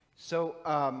So,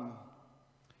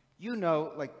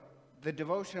 like the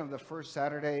devotion of the first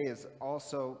Saturday is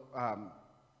also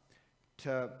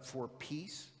for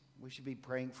peace. We should be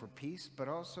praying for peace, but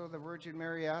also the Virgin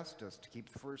Mary asked us to keep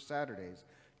the first Saturdays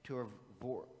to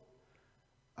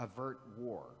avert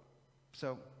war.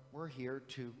 So we're here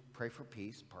to pray for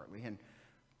peace, partly, and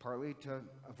partly to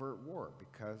avert war,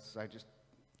 because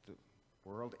the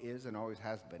world is and always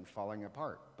has been falling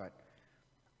apart. But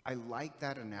I like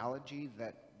that analogy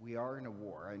that we are in a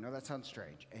war. I know that sounds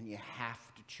strange, and you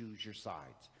have to choose your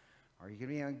sides. Are you going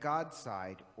to be on God's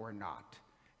side or not?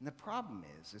 And the problem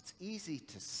is, it's easy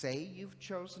to say you've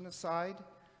chosen a side,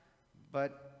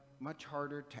 but much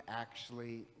harder to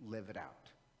actually live it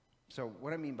out. So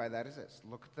what I mean by that is this.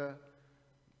 Look at the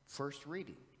first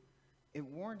reading. It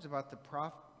warns about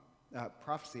the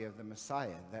prophecy of the Messiah,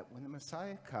 that when the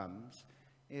Messiah comes,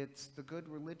 it's the good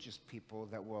religious people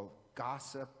that will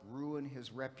gossip, ruin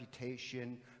his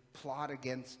reputation, plot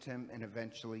against him, and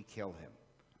eventually kill him.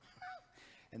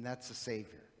 And that's the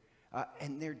Savior.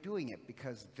 And they're doing it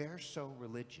because they're so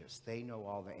religious. They know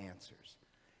all the answers.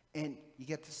 And you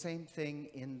get the same thing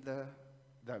in the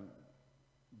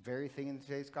very thing in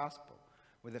today's gospel.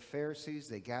 With the Pharisees,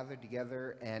 they gathered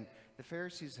together, and the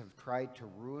Pharisees have tried to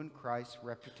ruin Christ's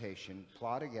reputation,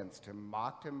 plot against him,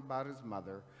 mocked him about his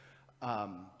mother,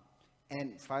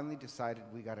 and finally decided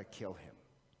we got to kill him.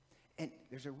 And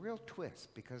there's a real twist,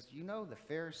 because the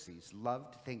Pharisees love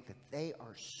to think that they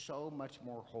are so much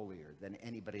more holier than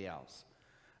anybody else.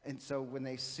 And so when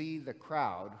they see the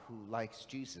crowd who likes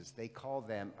Jesus, they call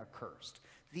them accursed.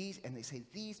 And they say,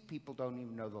 these people don't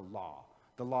even know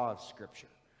the law of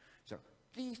Scripture. So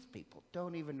these people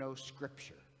don't even know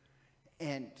Scripture.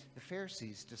 And the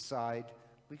Pharisees decide,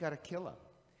 we got to kill him.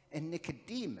 And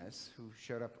Nicodemus, who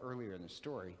showed up earlier in the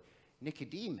story,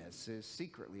 Nicodemus is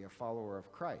secretly a follower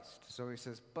of Christ. So he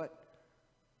says, but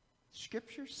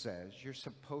Scripture says you're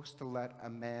supposed to let a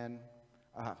man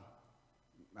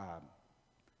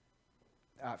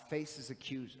face his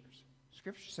accusers.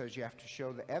 Scripture says you have to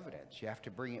show the evidence. You have to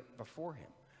bring it before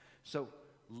him. So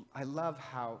I love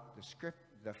how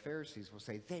the Pharisees will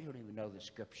say they don't even know the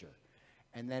Scripture.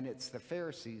 And then it's the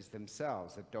Pharisees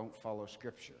themselves that don't follow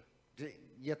Scripture. You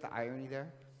get the irony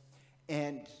there?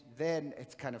 And then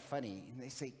it's kind of funny. And they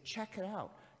say, check it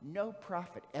out. No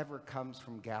prophet ever comes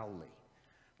from Galilee.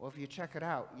 Well, if you check it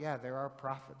out, yeah, there are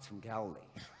prophets from Galilee.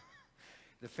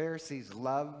 The Pharisees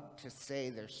love to say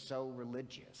they're so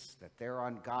religious, that they're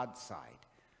on God's side.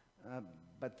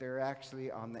 But they're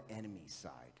actually on the enemy's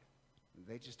side.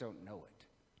 They just don't know it.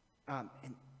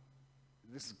 And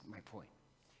this is my point.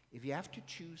 If you have to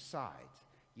choose sides,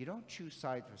 you don't choose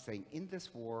sides by saying, in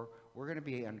this war, we're going to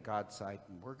be on God's side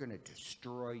and we're going to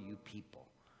destroy you people.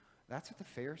 That's what the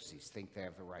Pharisees think they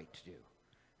have the right to do.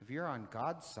 If you're on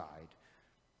God's side,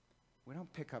 we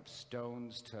don't pick up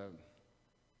stones to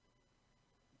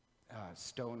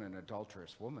stone an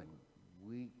adulterous woman.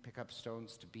 We pick up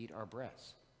stones to beat our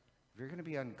breasts. If you're going to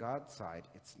be on God's side,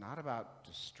 it's not about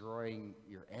destroying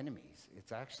your enemies.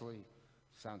 It's actually,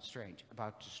 sounds strange,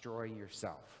 about destroying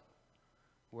yourself.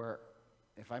 Where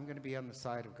if I'm going to be on the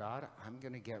side of God, I'm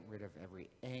going to get rid of every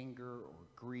anger or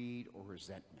greed or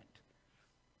resentment.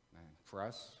 And for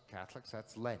us Catholics,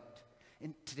 that's Lent.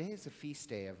 And today is the feast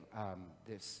day of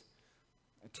this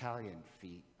Italian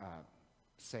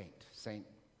saint.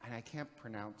 And I can't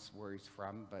pronounce where he's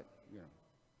from, but,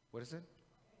 what is it?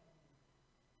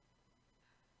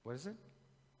 What is it?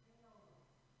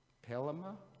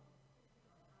 Paloma?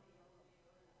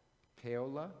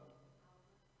 Paola?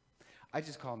 I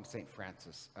just call him St.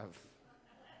 Francis of...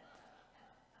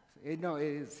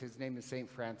 his name is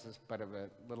St. Francis, but of a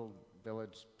little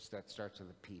village that starts with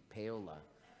a P, Paola,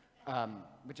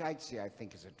 which I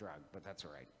think is a drug, but that's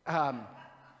all right.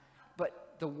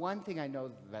 But the one thing I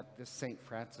know that this St.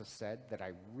 Francis said that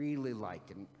I really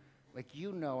liked, and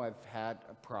I've had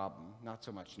a problem, not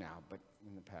so much now, but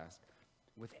in the past,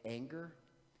 with anger,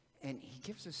 and he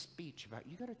gives a speech about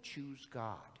you got to choose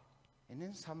God. And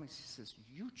then he says,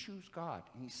 you choose God.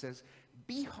 And he says,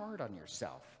 be hard on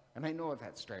yourself. And I know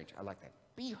that's strange. I like that.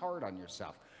 Be hard on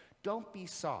yourself. Don't be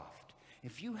soft.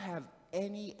 If you have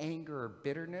any anger or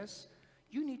bitterness,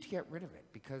 you need to get rid of it,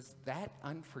 because that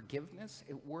unforgiveness,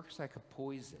 it works like a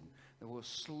poison that will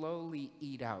slowly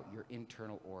eat out your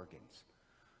internal organs.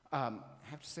 I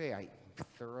have to say, I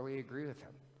thoroughly agree with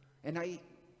him. And I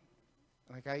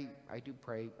do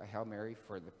pray a Hail Mary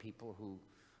for the people who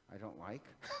I don't like.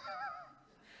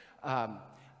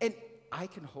 And I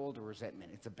can hold a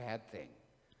resentment. It's a bad thing.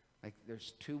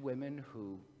 There's two women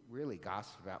who really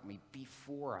gossiped about me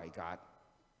before I got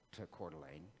to Coeur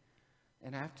d'Alene.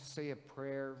 And I have to say a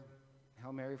prayer,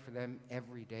 Hail Mary for them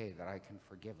every day that I can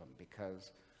forgive them,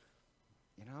 because,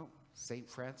 St.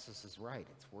 Francis is right.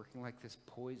 It's working like this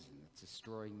poison that's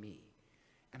destroying me.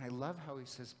 And I love how he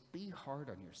says, be hard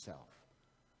on yourself.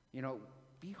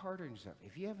 Be hard on yourself.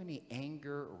 If you have any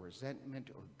anger or resentment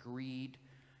or greed,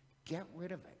 get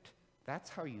rid of it. That's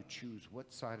how you choose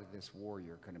what side of this war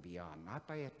you're going to be on, not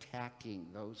by attacking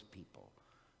those people,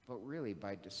 but really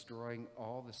by destroying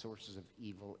all the sources of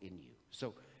evil in you.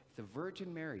 So if the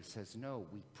Virgin Mary says no,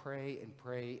 we pray and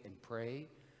pray and pray,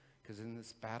 because in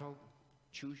this battle,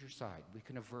 choose your side. We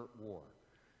can avert war.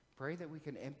 Pray that we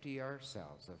can empty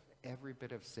ourselves of every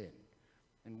bit of sin.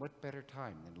 And what better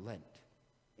time than Lent?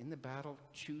 In the battle,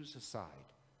 choose a side,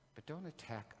 but don't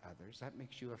attack others. That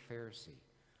makes you a Pharisee.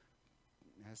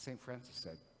 As St. Francis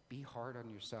said, be hard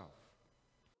on yourself.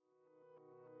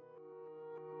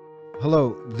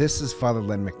 Hello, this is Father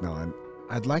Len McMillan.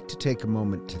 I'd like to take a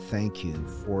moment to thank you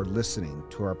for listening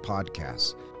to our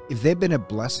podcasts. If they've been a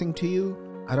blessing to you,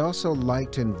 I'd also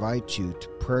like to invite you to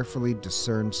prayerfully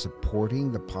discern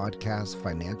supporting the podcast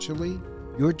financially.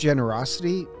 Your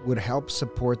generosity would help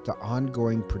support the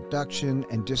ongoing production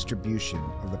and distribution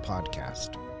of the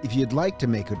podcast. If you'd like to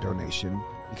make a donation,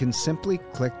 you can simply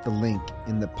click the link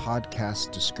in the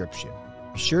podcast description.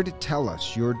 Be sure to tell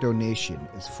us your donation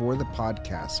is for the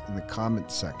podcast in the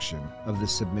comments section of the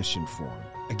submission form.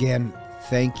 Again,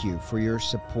 thank you for your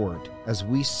support as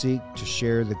we seek to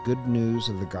share the good news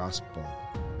of the gospel.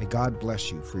 May God bless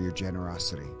you for your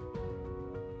generosity.